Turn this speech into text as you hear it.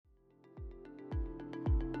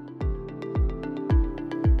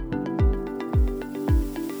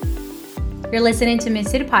You're listening to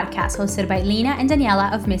Mystic Podcast, hosted by Lena and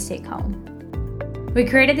Daniela of Mystic Home. We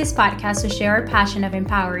created this podcast to share our passion of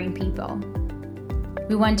empowering people.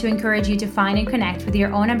 We want to encourage you to find and connect with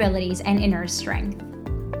your own abilities and inner strength.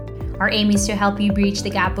 Our aim is to help you bridge the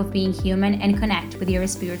gap of being human and connect with your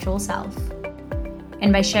spiritual self.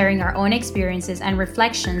 And by sharing our own experiences and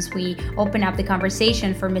reflections, we open up the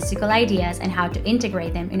conversation for mystical ideas and how to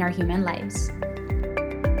integrate them in our human lives.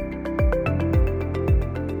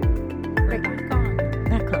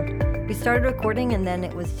 Back on. We started recording and then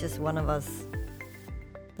it was just one of us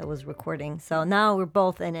that was recording. So now we're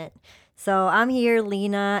both in it. So I'm here,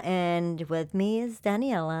 Lena, and with me is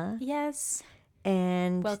Daniela. Yes.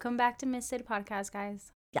 And welcome back to Mystic Podcast,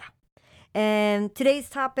 guys. Yeah. And today's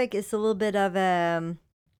topic is a little bit of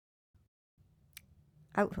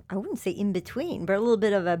I wouldn't say in between, but a little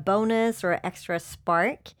bit of a bonus or extra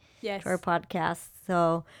spark to our podcast.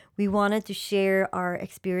 So we wanted to share our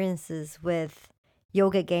experiences with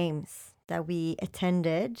yoga games that we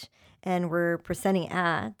attended and were presenting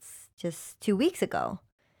at just 2 weeks ago.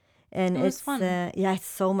 And it was fun. It's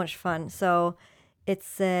so much fun. So it's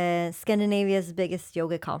Scandinavia's biggest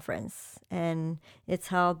yoga conference, and it's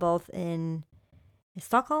held both in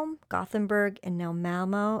Stockholm, Gothenburg, and now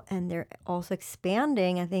Malmo, and they're also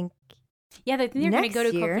expanding, I think. Yeah, they're going to go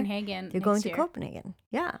to Copenhagen. They're going to Copenhagen.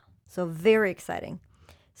 Yeah, so very exciting.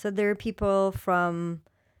 So there are people from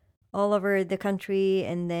all over the country,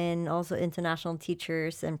 and then also international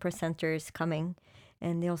teachers and presenters coming.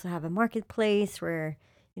 And they also have a marketplace where,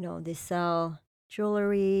 they sell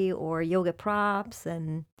jewelry or yoga props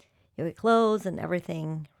and yoga clothes and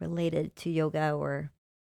everything related to yoga or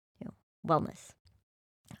wellness,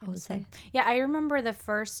 I would say. Yeah, I remember the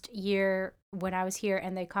first year when I was here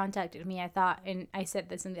and they contacted me, I thought, and I said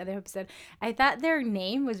this in the other episode, I thought their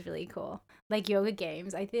name was really cool, like Yoga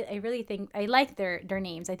Games. I really think I like their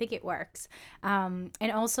names. I think it works, and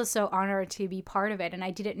also so honored to be part of it. And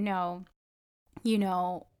I didn't know,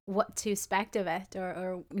 what to expect of it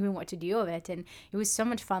or even what to do of it. And it was so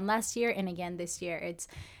much fun last year. And again, this year,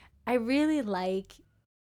 I really like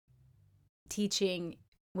teaching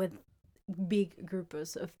with big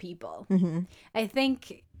groups of people. Mm-hmm. I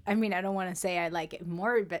think, I don't want to say I like it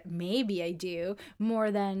more, but maybe I do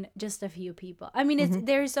more than just a few people.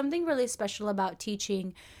 There's something really special about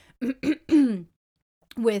teaching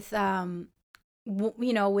with,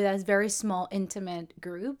 with a very small, intimate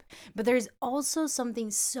group. But there's also something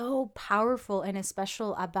so powerful and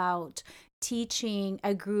special about teaching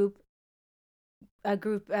a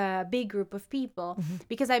big group of people, mm-hmm.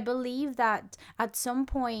 because I believe that at some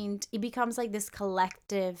point it becomes like this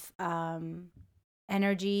collective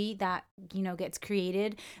energy that gets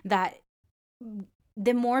created, that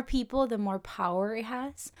the more people, the more power it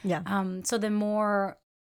has. So the more,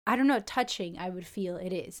 I don't know, touching I would feel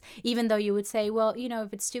it is, even though you would say, well,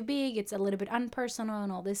 if it's too big, it's a little bit unpersonal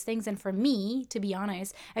and all these things. And for me, to be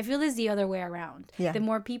honest, I feel it's the other way around. The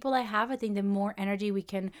more people I have, I think the more energy we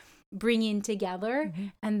can bring in together, mm-hmm.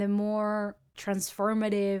 and the more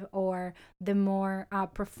transformative or the more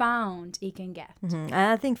profound it can get. Mm-hmm. And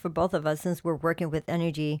I think for both of us, since we're working with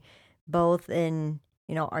energy, both in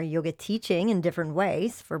our yoga teaching in different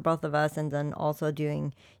ways for both of us, and then also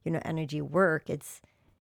doing energy work,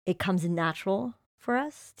 it comes natural for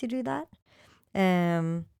us to do that.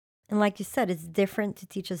 And like you said, it's different to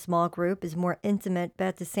teach a small group, it's more intimate, but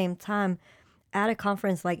at the same time, at a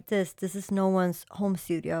conference like this is no one's home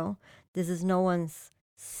studio. This is no one's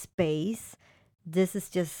space. This is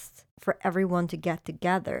just for everyone to get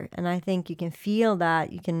together. And I think you can feel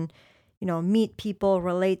that. You can, meet people,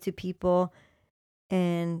 relate to people.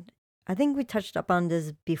 And I think we touched upon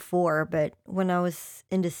this before, but when I was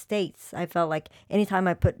in the States, I felt like anytime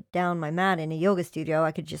I put down my mat in a yoga studio,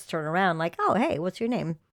 I could just turn around like, oh, hey, what's your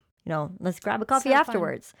name? Let's grab a coffee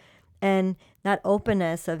afterwards. Fun. And that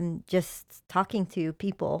openness of just talking to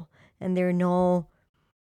people, and there are no,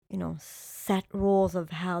 set rules of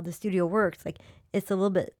how the studio works. Like, it's a little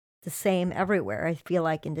bit the same everywhere, I feel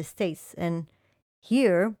like, in the States. And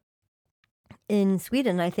here in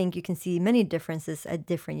Sweden, I think you can see many differences at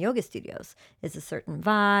different yoga studios. It's a certain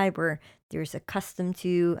vibe, or there's a custom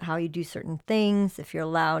to how you do certain things. If you're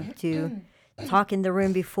allowed to talk in the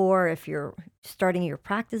room before, if you're starting your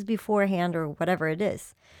practice beforehand, or whatever it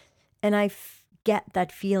is. And I get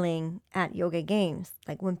that feeling at Yoga Games,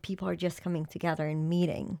 like when people are just coming together and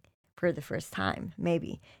meeting for the first time,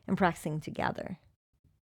 maybe, and practicing together.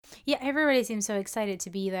 Yeah, everybody seems so excited to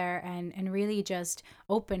be there and really just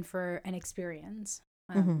open for an experience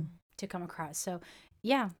to come across. So,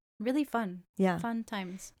 yeah, really fun. Yeah. Fun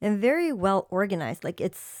times. And very well organized. Like,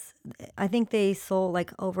 I think they sold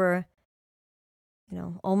like over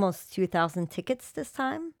almost 2,000 tickets this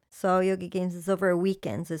time. So Yoga Games is over a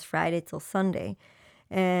weekend, so it's Friday till Sunday.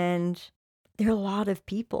 And there are a lot of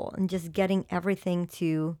people, and just getting everything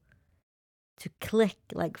to click,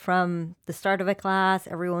 like from the start of a class,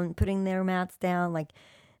 everyone putting their mats down, like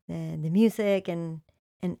the music and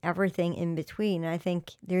everything in between. I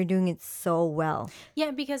think they're doing it so well.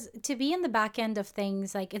 Yeah, because to be in the back end of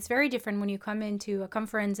things, like it's very different when you come into a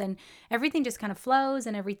conference and everything just kind of flows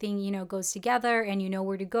and everything, goes together and you know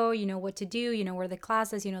where to go, you know what to do, you know where the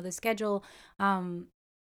classes, you know the schedule. Um,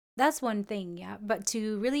 that's one thing, yeah. But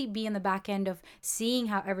to really be in the back end of seeing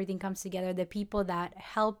how everything comes together, the people that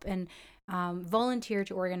help and volunteer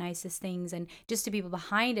to organize these things, and just the people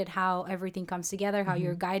behind it, how everything comes together, how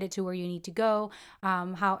you're Hmm. guided to where you need to go,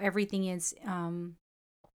 how everything is.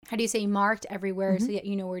 How do you say, marked everywhere Hmm. so that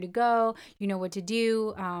you know where to go, you know what to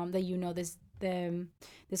do, that you know this the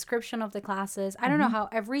description of the classes. I don't know Hmm. how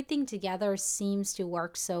everything together seems to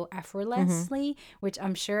work so Hmm. effortlessly, which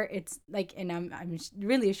I'm sure it's like, and I'm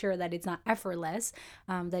really sure that it's not effortless,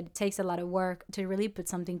 that it takes a lot of work to really put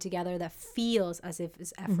something together that feels as if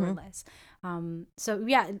it's Hmm. effortless. So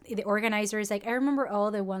yeah, the organizers, like I remember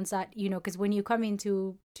all the ones that, because when you come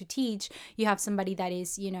into to teach, you have somebody that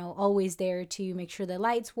is, always there to make sure the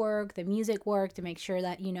lights work, the music work, to make sure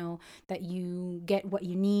that, that you get what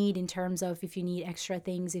you need in terms of if you need extra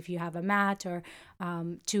things, if you have a mat, or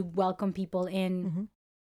to welcome people in. Hmm.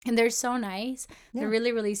 And they're so nice. They're Yeah.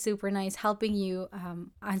 really, really super nice, helping you,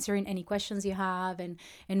 answering any questions you have, and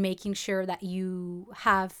making sure that you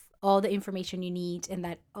have all the information you need and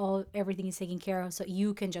that everything is taken care of so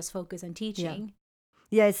you can just focus on Yeah. teaching.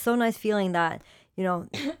 Yeah. It's so nice feeling that, you know,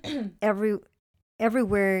 every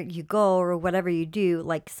everywhere you go or whatever you do,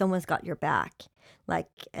 like someone's got your back. Like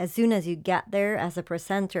as soon as you get there as a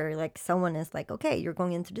presenter, like someone is like, okay, you're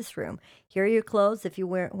going into this room. Here are your clothes if you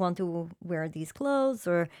want to wear these clothes,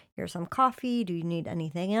 or here's some coffee. Do you need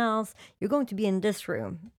anything else? You're going to be in this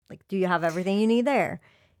room. Like, do you have everything you need there?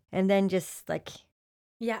 And then just like,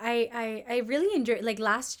 Yeah, I really enjoyed, like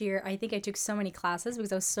last year, I think I took so many classes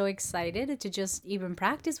because I was so excited to just even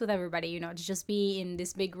practice with everybody, to just be in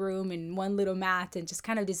this big room in one little mat and just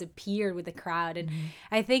kind of disappear with the crowd. And mhm.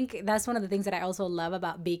 I think that's one of the things that I also love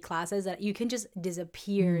about big classes, that you can just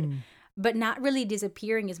disappear, Mm. but not really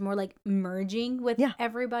disappearing, is more like merging with Yeah.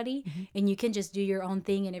 everybody, Mhm. and you can just do your own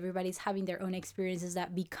thing and everybody's having their own experiences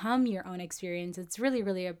that become your own experience. It's really,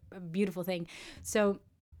 really a beautiful thing. So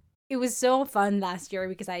it was so fun last year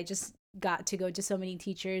because I just got to go to so many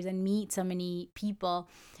teachers and meet so many people.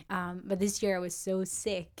 But this year I was so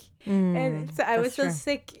sick. And so I That's was so true.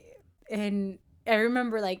 sick. And I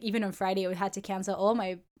remember, like, even on Friday, I had to cancel all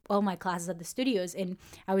my classes at the studios. And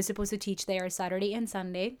I was supposed to teach there Saturday and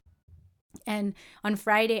Sunday. And on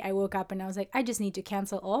Friday, I woke up and I was like, I just need to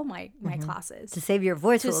cancel all my Hmm. classes To save your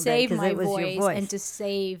voice a to little bit, save because my it was your voice and voice. to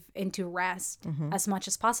save and to rest Hmm. as much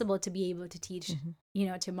as possible to be able to teach,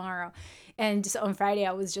 Hmm. tomorrow. And so on Friday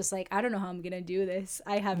I was just like, I don't know how I'm gonna do this.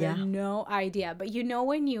 I have Yeah. no idea. But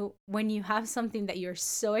when you have something that you're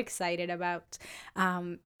so excited about,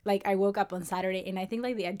 like I woke up on Saturday and I think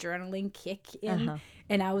like the adrenaline kick in, Uh-huh.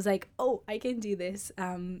 and I was like, oh, I can do this.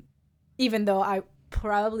 Even though I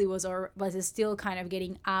probably was still kind of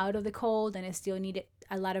getting out of the cold and I still needed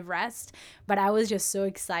a lot of rest, but I was just so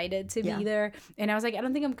excited to Yeah. be there. And I was like, I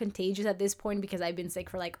don't think I'm contagious at this point because I've been sick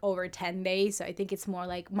for like over 10 days, so I think it's more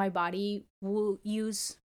like my body will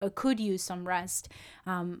use or could use some rest.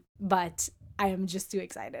 But I am just too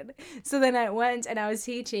excited. So then I went and I was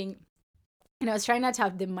teaching, and I was trying not to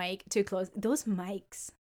have the mic too close. Those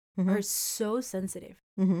mics Hmm. are so sensitive,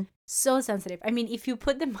 Hmm. so sensitive. I mean, if you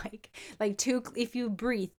put the mic like if you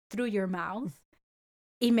breathe through your mouth,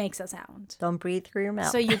 it makes a sound. Don't breathe through your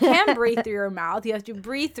So mouth. you can breathe through your mouth. You have to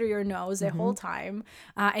breathe through your nose the Hmm. whole time,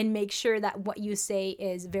 and make sure that what you say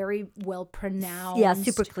is very well Yeah,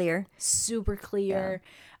 super pronounced, clear. super Yeah. clear,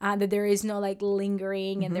 that there is no like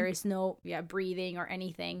lingering and Hmm. there is no breathing or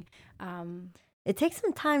anything. Um, It takes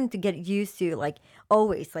some time to get used to, like,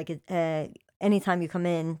 always, like, anytime you come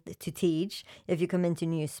in to teach, if you come into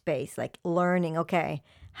new space, like learning, okay,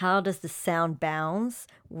 how does the sound bounce?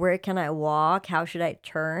 Where can I walk? How should I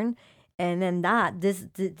turn? And then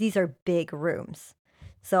these are big rooms.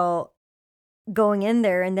 So going in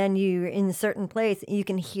there, and then you're in a certain place, you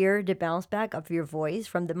can hear the bounce back of your voice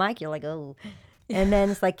from the mic. You're like, oh, and then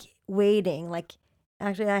it's like waiting. Like,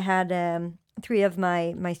 actually, I had three of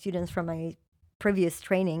my students from my previous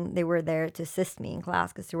training. They were there to assist me in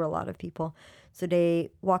class because there were a lot of people. So they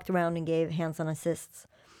walked around and gave hands-on assists.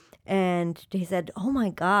 And they said, "Oh my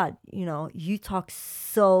God, you talk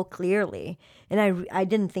so clearly." And I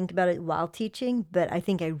didn't think about it while teaching, but I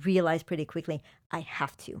think I realized pretty quickly I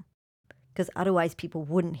have to, because otherwise people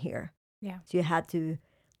wouldn't hear. Yeah. So you had to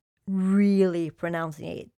really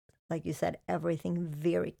pronunciate, like you said, everything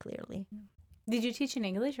very clearly. Did you teach in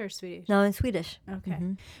English or Swedish? No, in Swedish. Okay.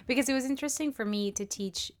 Mhm. Because it was interesting for me to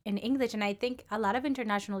teach in English, and I think a lot of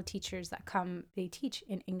international teachers that come, they teach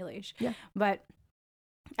in English. Yeah. But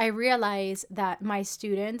I realize that my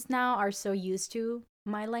students now are so used to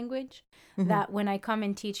my language Mhm. that when I come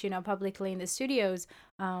and teach, publicly in the studios,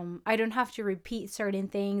 I don't have to repeat certain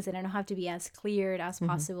things, and I don't have to be as clear as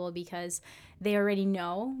possible because they already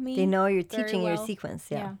know me. They know you're very teaching your well. sequence.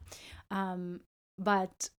 Yeah. Yeah.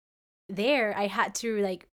 But there I had to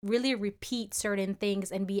like really repeat certain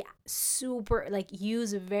things and be super like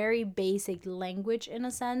use very basic language in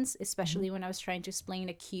a sense, especially when I was trying to explain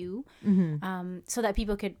a cue, so that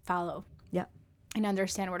people could follow Yeah. and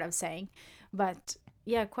understand what I was saying. But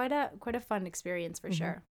yeah, quite a fun experience for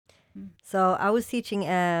sure. So I was teaching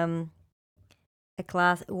a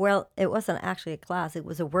class. Well, it wasn't actually a class. It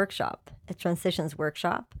was a workshop, a transitions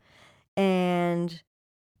workshop. And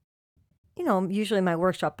usually my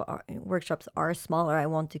workshops are smaller. I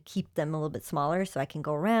want to keep them a little bit smaller so I can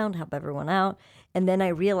go around, help everyone out. And then I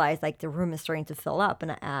realized like the room is starting to fill up,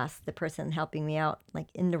 and I asked the person helping me out, like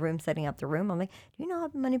in the room, setting up the room. I'm like, "Do you know how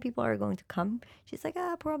many people are going to come?" She's like,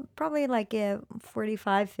 probably like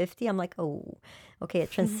 45, 50. I'm like, "Oh, okay, a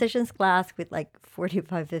transitions class with like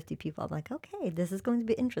 45, 50 people." I'm like, "Okay, this is going to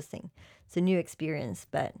be interesting. It's a new experience."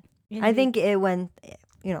 But I think it went,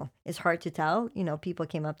 it's hard to tell. People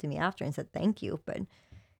came up to me after and said thank you, but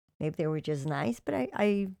maybe they were just nice. But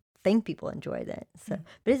I think people enjoyed it. So,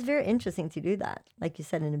 but it's very interesting to do that, like you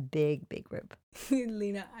said, in a big, big group.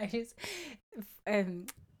 Lena, I just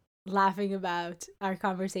laughing about our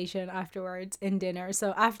conversation afterwards in dinner.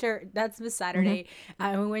 So after that's the Saturday,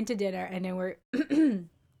 we went to dinner, and then we're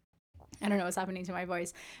I don't know what's happening to my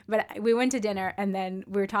voice, but we went to dinner, and then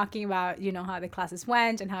we were talking about how the classes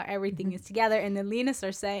went and how everything is together, and then Lena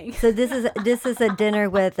starts saying, So this is a dinner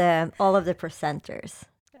with all of the presenters.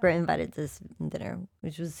 We're invited to this dinner,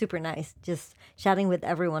 which was super nice. Just chatting with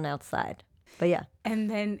everyone outside. But yeah. And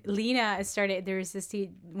then Lena started, there was this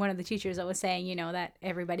one of the teachers that was saying, that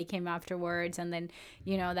everybody came afterwards, and then,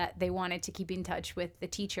 that they wanted to keep in touch with the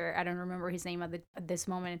teacher. I don't remember his name at this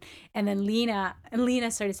moment. And then Lena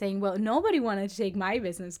started saying, well, nobody wanted to take my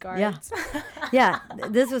business cards. Yeah. Yeah,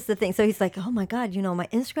 this was the thing. So he's like, "Oh my God, my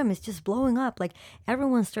Instagram is just blowing up. Like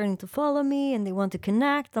everyone's starting to follow me and they want to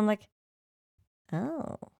connect." I'm like,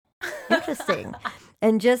 "Oh, interesting."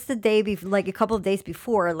 And just the day before, like a couple of days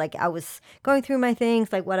before, like I was going through my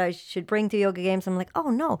things, like what I should bring to Yoga Games. I'm like, "Oh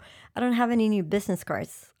no, I don't have any new business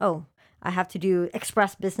cards. Oh, I have to do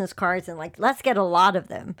express business cards, and like, let's get a lot of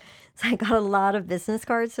them." So I got a lot of business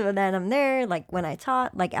cards. So then I'm there, like when I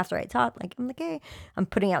taught, like after I taught, like I'm like, "Hey, I'm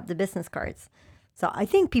putting out the business cards." So I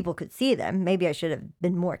think people could see them. Maybe I should have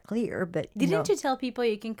been more clear, but Didn't you tell people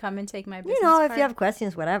you can come and take my business if card? you have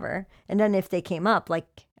questions, whatever. And then if they came up,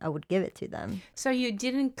 like I would give it to them. So you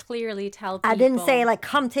didn't clearly tell people. I didn't say like,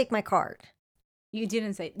 "Come take my card." You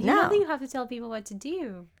didn't say. You No. know that you have to tell people what to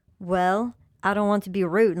do. Well, I don't want to be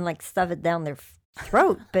rude and like stuff it down their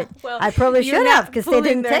throat, but Well, I probably you're should not have, because they pulling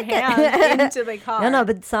didn't their take it. hand into the car. No,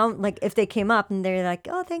 but some, like if they came up and they're like,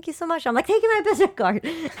 "Oh, thank you so much," I'm like, "Taking my business card,"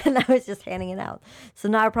 and I was just handing it out. So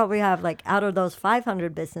now I probably have like, out of those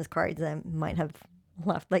 500 business cards, I might have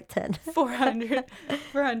left like 10.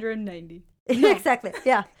 490. Exactly.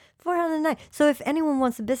 Yeah. 409. So if anyone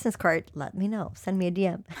wants a business card, let me know. Send me a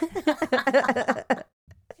DM.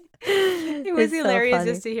 It was It's so hilarious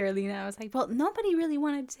funny. just to hear Lena. I was like, well, nobody really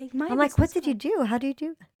wanted to take my I'm like, "What business did you card." do? How do you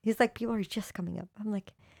do?" He's like, "People are just coming up." I'm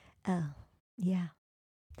like, "Oh, yeah."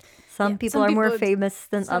 Some Yeah, people some are more people- famous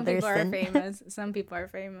than Some others. people are famous. Some people are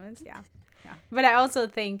famous. Yeah. Yeah. But I also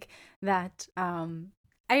think that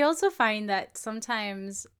I also find that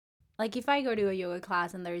sometimes, like if I go to a yoga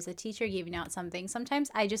class and there's a teacher giving out something,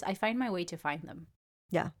 sometimes I find my way to find them.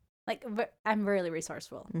 Yeah. Like I'm really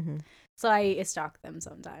resourceful. Hmm. So I stalk them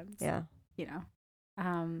sometimes. Yeah.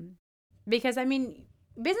 Because I mean,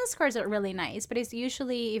 business cards are really nice, but it's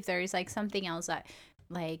usually if there is like something else that,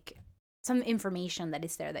 like some information that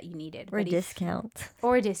is there that you needed. Or But discount.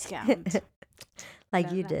 or a discount. Like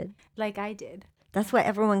No, you no. did. Like I did. That's why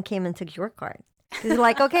everyone came and took your card. It's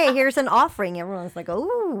like, "Okay, here's an offering." Everyone's like,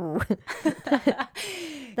 "Ooh."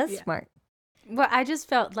 That's Yeah. smart. Well, I just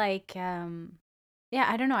felt like, yeah,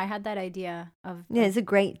 I don't know. I had that idea of, Yeah, it's a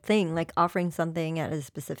great thing, like offering something at a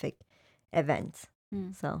specific event.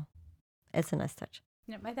 Mm. So it's a nice touch.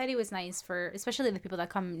 You know, I thought it was nice for especially the people that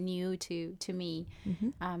come new to me,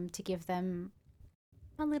 Hmm. to give them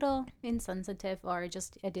a little insensitive or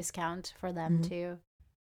just a discount for them Hmm.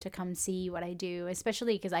 to come see what I do,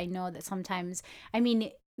 especially because I know that sometimes, I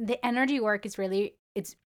mean, the energy work is really,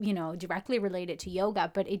 it's, you know, directly related to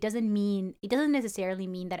yoga, but it doesn't necessarily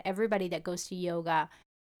mean that everybody that goes to yoga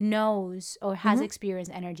knows or has Hmm.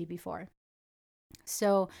 experienced energy before.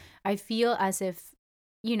 So I feel as if,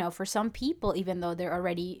 you know, for some people, even though they're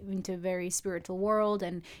already into a very spiritual world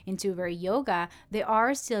and into very yoga, they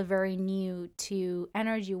are still very new to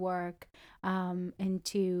energy work, and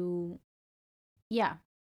to, yeah,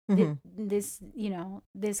 Hmm. this, you know,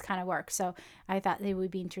 this kind of work. So I thought it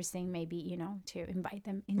would be interesting, maybe, you know, to invite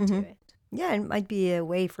them into Hmm. it. Yeah, it might be a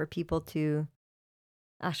way for people to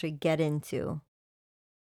actually get into,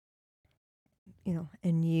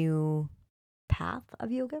 a new path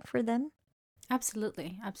of yoga for them.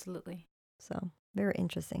 Absolutely, absolutely. So very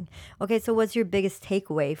interesting. Okay, so what's your biggest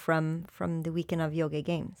takeaway from the weekend of yoga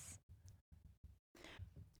games?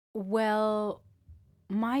 Well,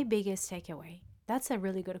 my biggest takeaway. That's a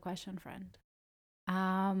really good question, friend.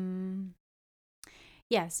 Um,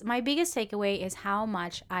 yes, my biggest takeaway is how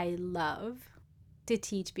much I love to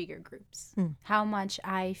teach bigger groups. Mm. How much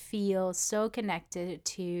I feel so connected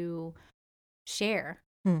to share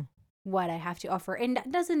Mm. what I have to offer. And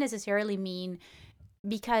that doesn't necessarily mean,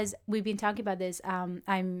 because we've been talking about this,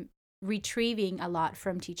 I'm retrieving a lot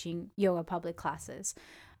from teaching yoga public classes,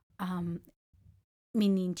 um,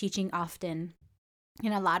 meaning teaching often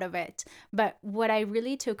in a lot of it. But what I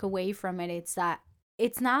really took away from it is that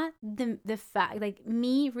it's not the fact, like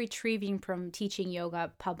me retrieving from teaching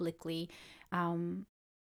yoga publicly, um,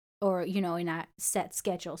 or, you know, in a set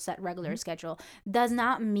regular Mhm. schedule, does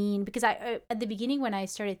not mean, because I at the beginning when I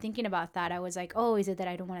started thinking about that, I was like, oh, is it that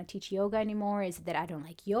I don't want to teach yoga anymore? Is it that I don't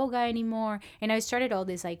like yoga anymore? And I started all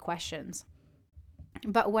these like questions.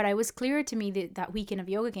 But what I was clear to me that weekend of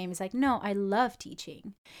yoga game is like, no, I love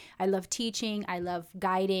teaching. I love teaching. I love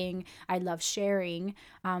guiding. I love sharing.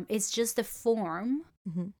 It's just the form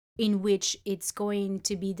Mhm. in which it's going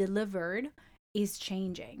to be delivered is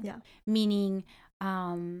changing. Yeah. Meaning,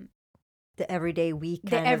 um, The everyday week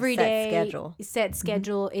the kind of set everyday schedule. set Mhm.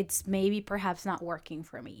 schedule, it's maybe perhaps not working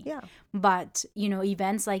for me. Yeah. But, you know,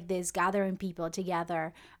 events like this, gathering people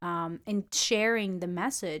together, and sharing the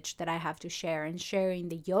message that I have to share, and sharing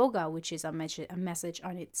the yoga, which is a message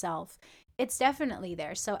on itself, it's definitely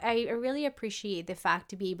there. So I really appreciate the fact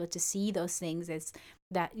to be able to see those things, is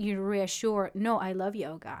that you reassure, no, I love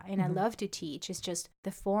yoga and I Mhm. love to teach, it's just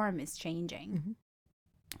the form is changing. Mhm.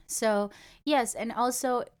 So yes, and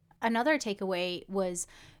also another takeaway was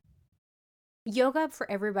yoga for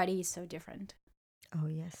everybody is so different, Oh,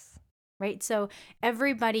 yes. right? So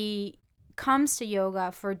everybody comes to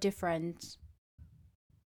yoga for different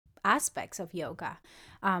aspects of yoga.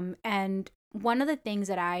 And one of the things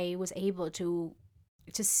that I was able to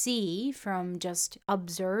see from just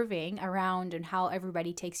observing around and how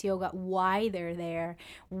everybody takes yoga, why they're there,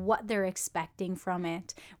 what they're expecting from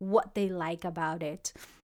it, what they like about it,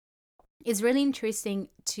 it's really interesting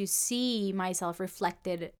to see myself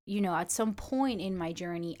reflected. You know, at some point in my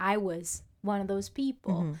journey, I was one of those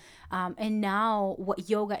people. Mhm. And now, what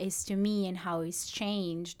yoga is to me and how it's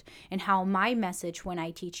changed, and how my message when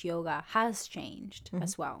I teach yoga has changed Mhm.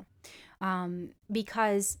 as well.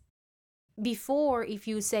 Because before, if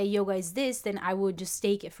you say yoga is this, then I would just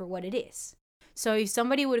take it for what it is. So if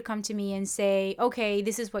somebody would come to me and say, okay,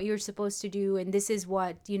 this is what you're supposed to do, and this is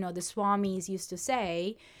what, you know, the swamis used to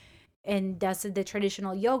say, and that's the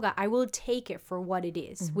traditional yoga, I will take it for what it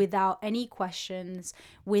is Mhm. without any questions,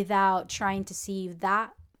 without trying to see if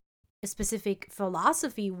that specific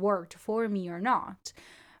philosophy worked for me or not.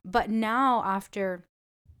 But now, after,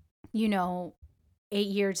 you know, 8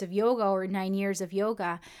 years of yoga or 9 years of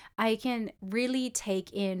yoga, I can really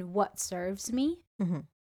take in what serves me, Mhm.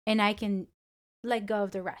 and I can let go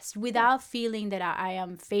of the rest Yeah. without feeling that I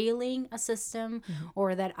am failing a system, Mhm.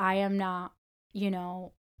 or that I am not, you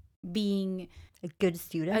know, being A good a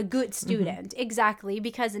student. good Mhm. student. Exactly.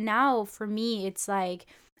 Because now for me, it's like,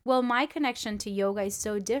 well, my connection to yoga is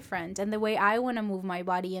so different. And the way I want to move my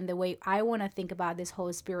body and the way I want to think about this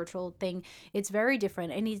whole spiritual thing, it's very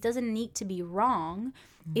different. And it doesn't need to be wrong.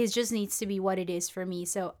 Mhm. It just needs to be what it is for me.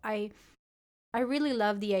 So I really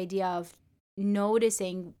love the idea of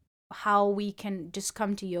noticing how we can just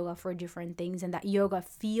come to yoga for different things, and that yoga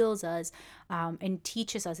feels us, and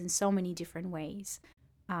teaches us in so many different ways.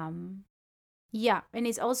 Um, yeah, and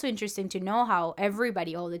it's also interesting to know how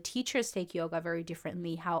everybody, all the teachers take yoga very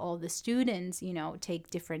differently, how all the students, you know, take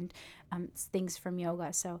different things from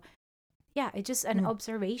yoga. So yeah, it's just an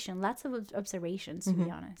observation. Lots of observations, to be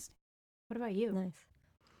honest. What about you? Nice.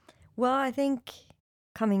 Well, I think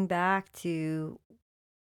coming back to,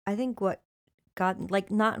 I think what got, like,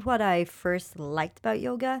 not what I first liked about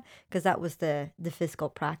yoga, because that was the physical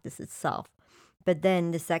practice itself. But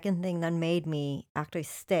then the second thing that made me actually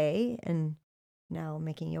stay and now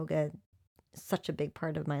making yoga such a big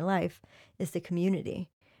part of my life is the community.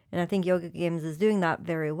 And I think Yoga Games is doing that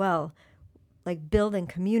very well, like building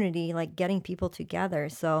community, like getting people together.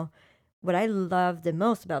 So what I love the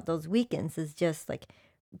most about those weekends is just like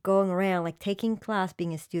going around, like taking class,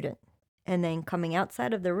 being a student, and then coming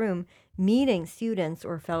outside of the room, meeting students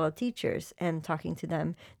or fellow teachers and talking to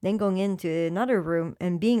them, then going into another room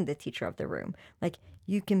and being the teacher of the room. Like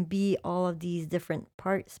you can be all of these different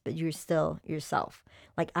parts, but you're still yourself.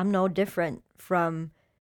 Like I'm no different from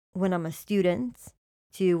when I'm a student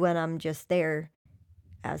to when I'm just there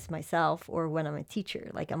as myself or when I'm a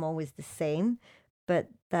teacher. Like I'm always the same, but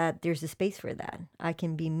that there's a space for that. I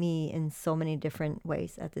can be me in so many different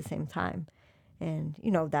ways at the same time. And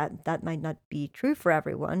that might not be true for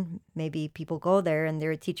everyone. Maybe people go there and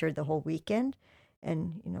they're a teacher the whole weekend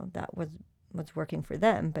and that was what's working for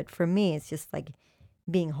them. But for me it's just like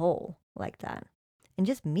being whole like that. And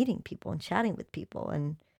just meeting people and chatting with people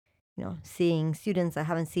and seeing students I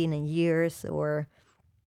haven't seen in years or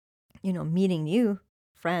meeting new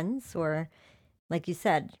friends or like you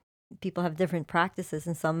said, people have different practices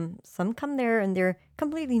and some come there and they're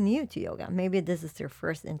completely new to yoga. Maybe this is their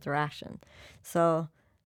first interaction. So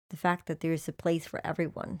the fact that there's a place for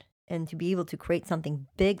everyone and to be able to create something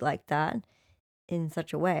big like that in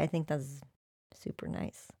such a way, I think that's super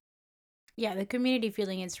nice. Yeah, the community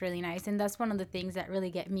feeling is really nice. And that's one of the things that really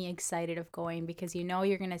get me excited of going, because you're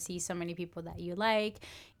going to see so many people that you like.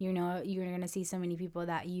 You're going to see so many people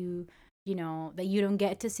that that you don't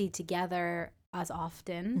get to see together as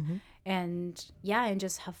often. Hmm. And yeah, and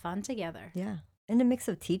just have fun together. Yeah. And a mix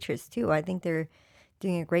of teachers too. I think they're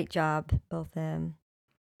doing a great job, both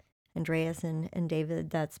Andreas and David,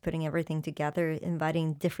 that's putting everything together,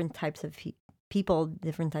 inviting different types of people,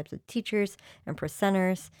 different types of teachers and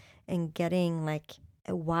presenters, and getting like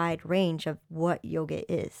a wide range of what yoga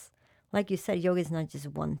is. Like you said, yoga is not just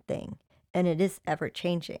one thing, and it is ever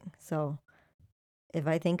changing. So if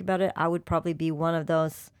I think about it, I would probably be one of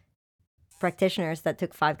those practitioners that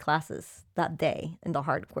took 5 classes that day and the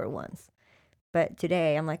hardcore ones. But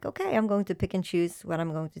today I'm like, okay, I'm going to pick and choose what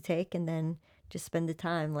I'm going to take and then just spend the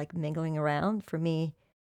time like mingling around. For me,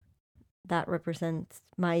 that represents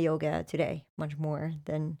my yoga today much more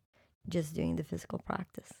than just doing the physical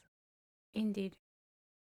practice. Indeed.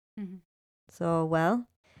 Hmm. So, well,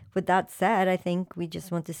 with that said, I think we just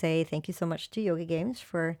want to say thank you so much to Yoga Games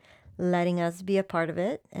for letting us be a part of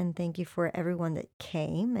it. And thank you for everyone that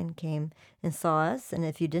came and saw us. And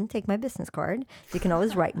if you didn't take my business card, you can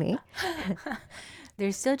always write me.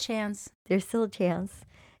 There's still a chance. There's still a chance.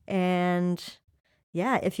 And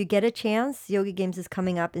yeah, if you get a chance, Yoga Games is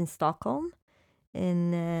coming up in Stockholm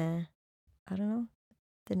in, I don't know,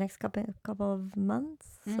 the next couple of months.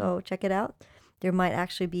 So check it out. There might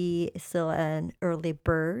actually be still an early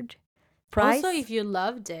bird price. Also, if you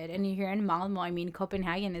loved it and you're here in Malmo, I mean,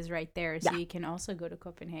 Copenhagen is right there. So Yeah. you can also go to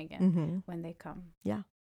Copenhagen when they come. Yeah.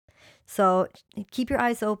 So keep your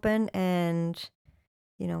eyes open and,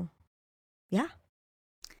 yeah.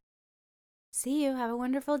 See you. Have a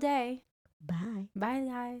wonderful day. Bye. Bye,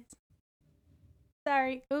 guys.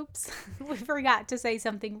 Sorry. Oops. We forgot to say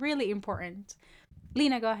something really important.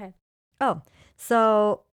 Lena, go ahead. Oh,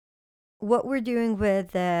 so what we're doing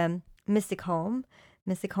with Mystic Home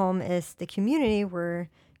is the community we're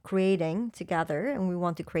creating together, and we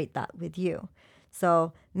want to create that with you.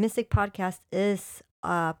 So Mystic Podcast is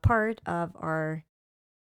a part of our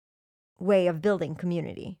way of building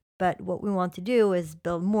community. But what we want to do is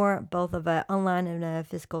build more, both of an online and a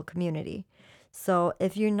physical community. So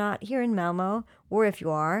if you're not here in Malmo, or if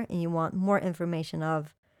you are and you want more information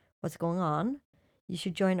of what's going on, you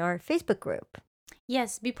should join our Facebook group.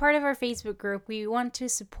 Yes, be part of our Facebook group. We want to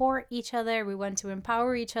support each other. We want to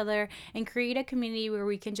empower each other and create a community where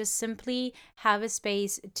we can just simply have a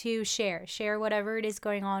space to share whatever it is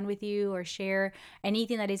going on with you, or share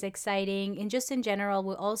anything that is exciting. And just in general,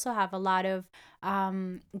 we'll also have a lot of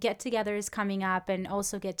get-togethers coming up, and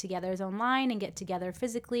also get-togethers online and get together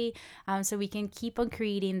physically, so we can keep on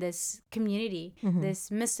creating this community, this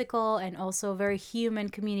mystical and also very human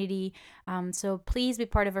community. So please be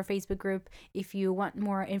part of our Facebook group if you want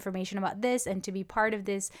more information about this and to be part of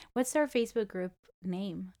this. What's our Facebook group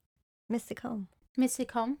name? Mystic Home.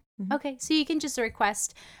 Mystic Home. Okay, so you can just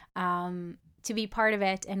request to be part of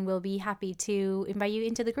it, and we'll be happy to invite you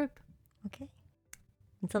into the group. Okay.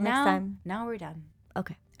 Until next time. Now we're done.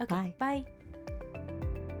 Okay. Okay. Bye. Bye.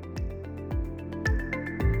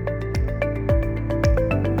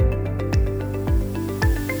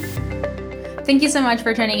 Thank you so much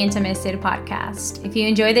for tuning into Misted Podcast. If you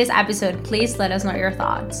enjoyed this episode, please let us know your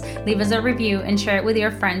thoughts. Leave us a review and share it with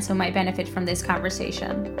your friends who might benefit from this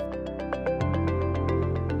conversation.